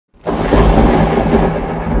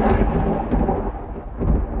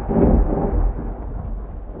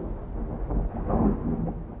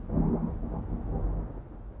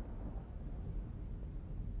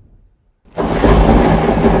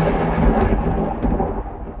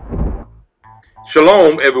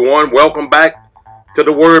Shalom, everyone. Welcome back to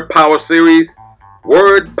the Word Power series.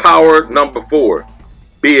 Word Power number 4.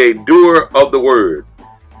 Be a doer of the word.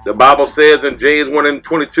 The Bible says in James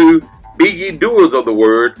 1:22, be ye doers of the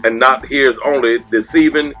word and not hearers only,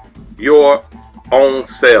 deceiving your own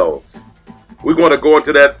selves. We're going to go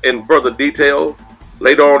into that in further detail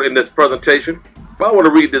later on in this presentation. But I want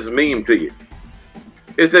to read this meme to you.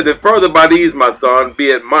 It says, and further by these, my son,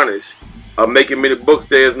 be admonished, of making many books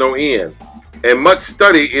there is no end, and much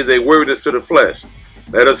study is a weariness to the flesh.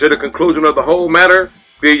 Let us hear the conclusion of the whole matter.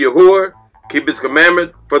 Fear Yahuwah, keep his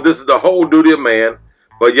commandment, for this is the whole duty of man.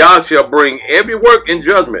 For Yah shall bring every work in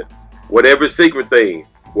judgment, with every secret thing,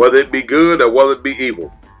 whether it be good or whether it be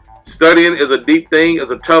evil. Studying is a deep thing,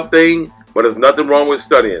 it's a tough thing, but there's nothing wrong with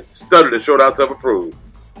studying. Study to show thyself approved.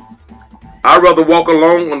 I'd rather walk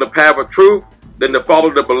along on the path of truth than to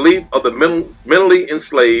follow the belief of the mentally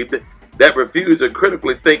enslaved that refuse to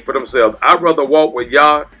critically think for themselves. I'd rather walk with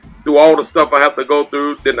Yah through all the stuff I have to go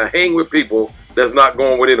through than to hang with people that's not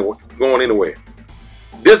going anywhere.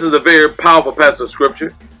 This is a very powerful passage of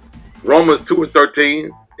scripture. Romans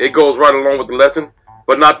 2:13. It goes right along with the lesson.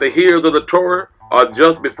 But not the hearers of the Torah are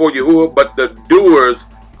just before Yahuwah, but the doers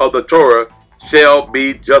of the Torah shall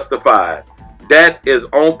be justified. That is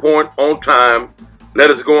on point, on time.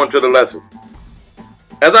 Let us go into the lesson.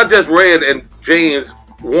 As I just read in James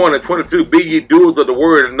 1:22, be ye doers of the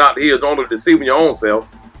word and not hearers only, deceiving your own self.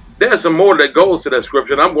 There's some more that goes to that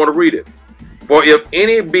scripture, and I'm going to read it. For if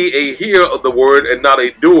any be a hearer of the word and not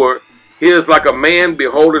a doer, he is like a man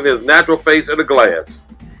beholding his natural face in a glass.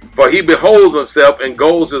 For he beholds himself and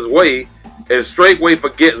goes his way, and straightway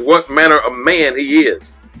forgets what manner of man he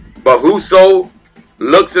is. But whoso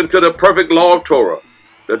looks into the perfect law of Torah,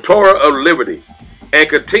 the Torah of liberty, and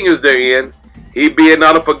continues therein, he being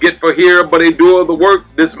not a forgetful hearer, but a doer of the work,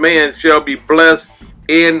 this man shall be blessed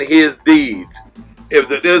in his deeds. If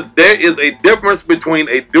there is a difference between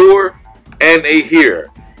a doer and a hearer.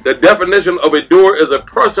 The definition of a doer is a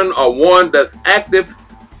person or one that's active,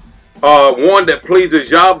 one that pleases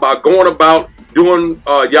Yah by going about doing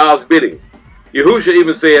Yah's bidding. Yahushua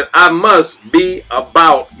even said, I must be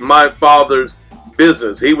about my Father's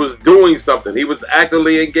business. He was doing something. He was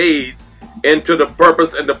actively engaged into the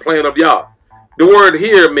purpose and the plan of Yah. The word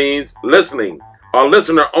here means listening, or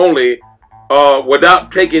listener only, without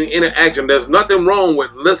taking any action. There's nothing wrong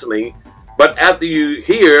with listening, but after you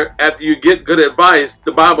hear, after you get good advice,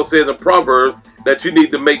 the Bible says in Proverbs that you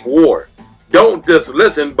need to make war. Don't just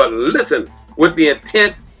listen, but listen with the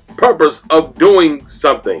intent, purpose of doing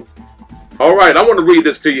something. All right, I want to read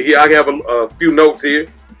this to you here. I have a few notes here.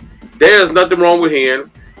 There's nothing wrong with hearing,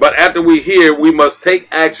 but after we hear, we must take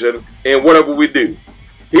action in whatever we do.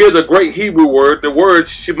 Here's a great Hebrew word. The word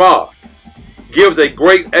Shema gives a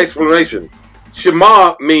great explanation.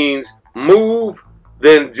 Shema means move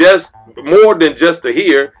more than just to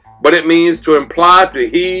hear, but it means to imply, to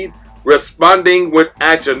heed, responding with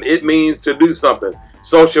action. It means to do something.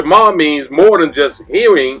 So Shema means more than just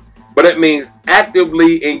hearing, but it means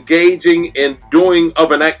actively engaging in doing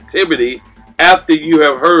of an activity after you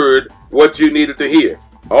have heard what you needed to hear.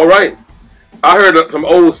 All right. I heard some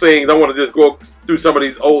old sayings. I want to just go through some of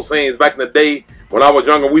these old sayings. Back in the day when I was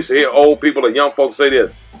younger, we used to hear old people and young folks say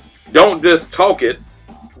this. Don't just talk it,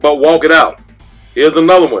 but walk it out. Here's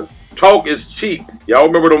another one. Talk is cheap. Y'all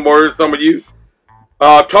remember them words, some of you?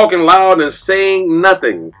 Talking loud and saying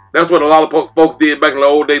nothing. That's what a lot of folks did back in the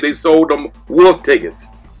old days. They sold them wolf tickets.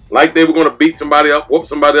 Like they were going to beat somebody up, whoop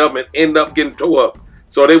somebody up, and end up getting tore up.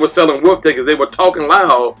 So they were selling wolf tickets. They were talking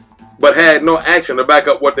loud, but had no action to back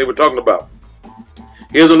up what they were talking about.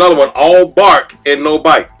 Here's another one. All bark and no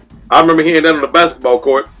bite. I remember hearing that on the basketball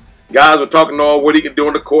court. Guys were talking all what he could do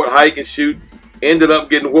on the court, how he can shoot. Ended up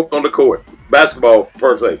getting whooped on the court. Basketball,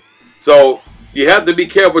 per se. So you have to be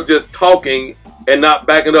careful just talking and not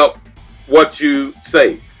backing up what you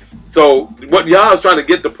say. So what Yah is trying to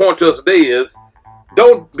get the point to us today is,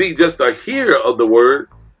 don't be just a hearer of the word,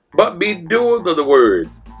 but be doers of the word,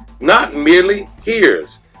 not merely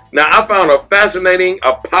hearers. Now, I found a fascinating,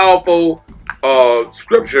 a powerful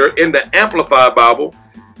scripture in the Amplified Bible.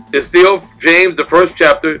 It's still James, the 1st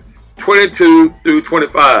chapter, 22 through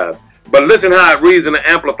 25. But listen how it reads in the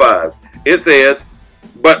Amplifies. It says,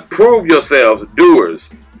 but prove yourselves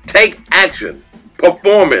doers, take action,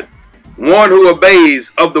 perform it, one who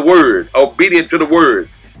obeys of the word, obedient to the word,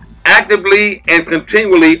 actively and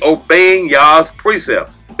continually obeying Yah's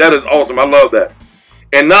precepts. That is awesome. I love that.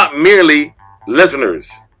 And not merely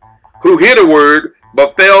listeners who hear the word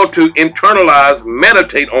but fail to internalize,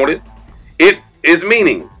 meditate on it. It is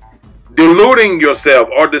meaning deluding yourself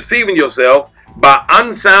or deceiving yourself by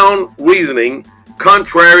unsound reasoning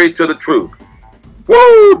contrary to the truth.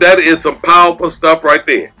 Whoa, that is some powerful stuff right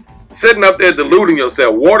there. Sitting up there deluding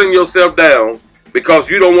yourself, watering yourself down because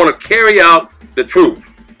you don't want to carry out the truth.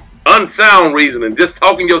 Unsound reasoning, just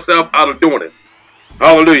talking yourself out of doing it.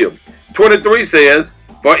 Hallelujah. 23 says,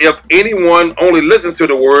 for if anyone only listens to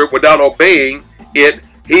the word without obeying it,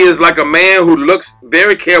 he is like a man who looks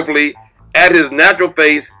very carefully at his natural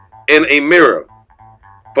face in a mirror.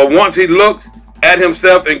 For once he looks at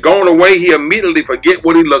himself and gone away, he immediately forget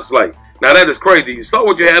what he looks like. Now that is crazy. You saw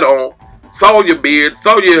what you had on, saw your beard,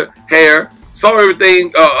 saw your hair, saw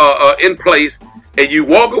everything in place, and you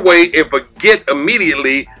walk away and forget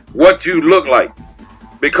immediately what you look like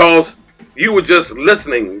because you were just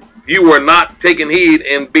listening. You were not taking heed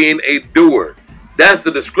and being a doer. That's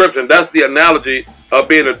the description. That's the analogy of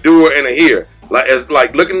being a doer and a hearer. It's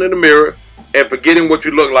like looking in the mirror and forgetting what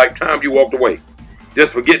you look like time you walked away.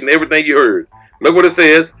 Just forgetting everything you heard. Look what it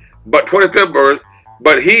says. But 25th verse,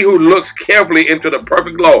 but he who looks carefully into the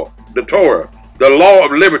perfect law, the Torah, the law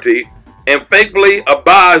of liberty, and faithfully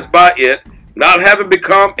abides by it, not having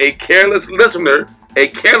become a careless listener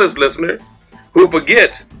who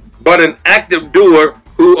forgets, but an active doer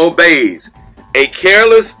who obeys. A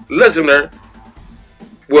careless listener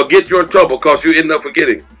will get you in trouble because you end up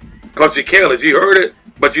forgetting. Because you're careless. You heard it,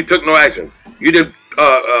 but you took no action. You didn't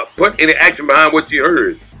put any action behind what you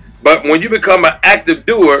heard. But when you become an active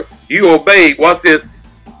doer, you obey. Watch this.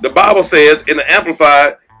 The Bible says in the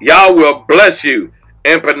Amplified, Yah will bless you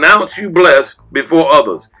and pronounce you blessed before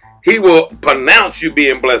others. He will pronounce you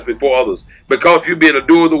being blessed before others because you being a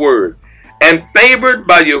doer of the word. And favored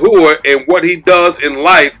by Yahuwah in what he does in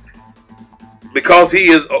life because he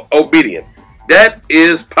is obedient. That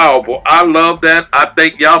is powerful. I love that. I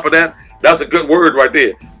thank y'all for that. That's a good word right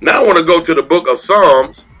there. Now I want to go to the book of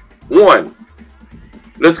Psalms 1.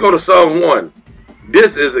 Let's go to Psalm 1.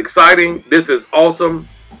 This is exciting. This is awesome.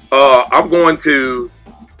 I'm going to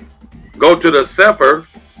go to the Sefer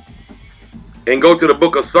and go to the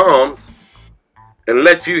book of Psalms and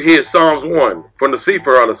let you hear Psalms 1 from the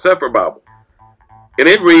Sefer or the Sefer Bible. And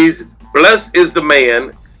it reads, blessed is the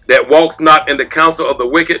man that walks not in the counsel of the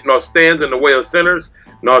wicked, nor stands in the way of sinners,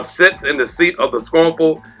 nor sits in the seat of the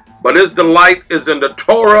scornful, but his delight is in the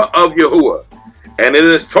Torah of Yahuwah, and in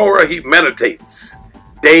his Torah he meditates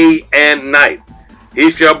day and night. He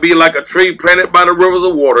shall be like a tree planted by the rivers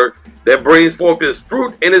of water, that brings forth his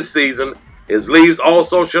fruit in his season. His leaves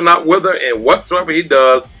also shall not wither, and whatsoever he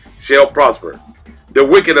does shall prosper. The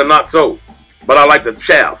wicked are not so, but are like the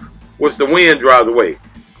chaff, which the wind drives away.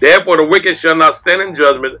 Therefore the wicked shall not stand in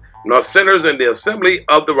judgment, nor sinners in the assembly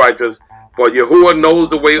of the righteous. For Yahuwah knows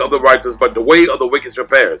the way of the righteous, but the way of the wicked shall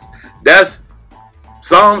perish. That's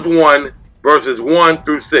Psalms 1, verses 1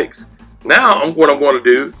 through 6. Now what I'm going to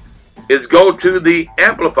do is go to the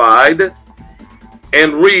Amplified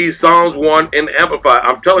and read Psalms 1 in Amplified.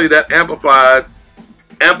 I'm telling you that Amplified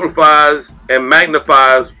amplifies and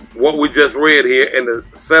magnifies what we just read here in the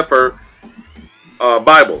Sefer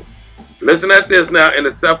Bible. Listen at this now in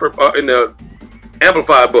the Sefer, in the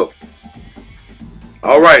Amplified book.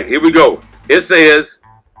 All right, here we go. It says,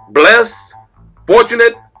 blessed,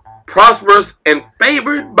 fortunate, prosperous, and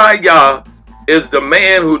favored by Yah is the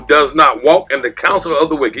man who does not walk in the counsel of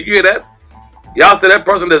the wicked. You hear that? Y'all say that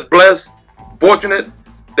person that's blessed, fortunate,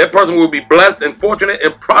 that person will be blessed and fortunate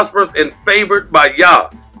and prosperous and favored by Yah.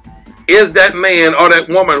 Is that man or that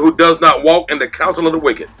woman who does not walk in the counsel of the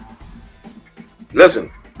wicked?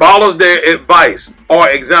 Listen, follows their advice or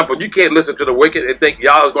example. You can't listen to the wicked and think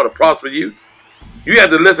Yah is going to prosper you. You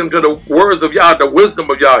have to listen to the words of Yah, the wisdom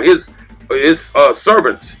of Yah, his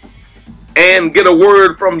servants, and get a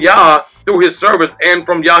word from Yah through his servants and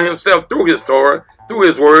from Yah himself through his Torah, through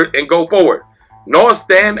his word, and go forward. Nor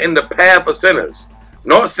stand in the path of sinners,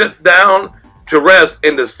 nor sits down to rest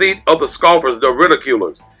in the seat of the scoffers, the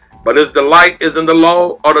ridiculers. But his delight is in the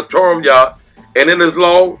law or the Torah of Yah, and in his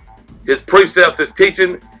law, his precepts, his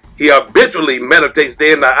teaching, he habitually meditates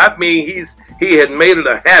day and night. I mean, he had made it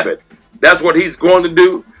a habit. That's what he's going to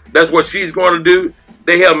do. That's what she's going to do.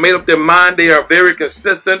 They have made up their mind. They are very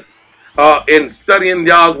consistent in studying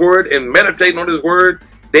Yah's word and meditating on his word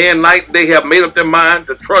day and night. They have made up their mind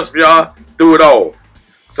to trust Yah through it all.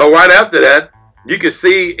 So right after that, you can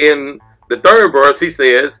see in the 3rd verse, he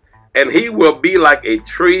says, and he will be like a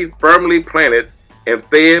tree firmly planted and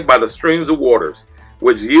fed by the streams of waters,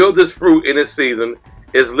 which yields his fruit in its season.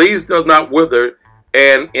 His leaves does not wither,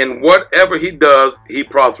 and in whatever he does, he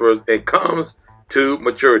prospers and comes to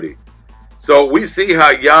maturity. So we see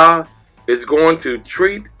how Yah is going to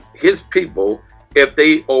treat his people if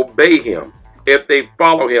they obey him, if they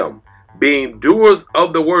follow him, being doers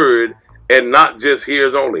of the word and not just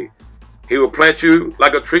hearers only. He will plant you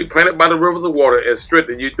like a tree planted by the rivers of water and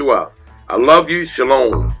strengthen you throughout. I love you.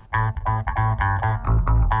 Shalom.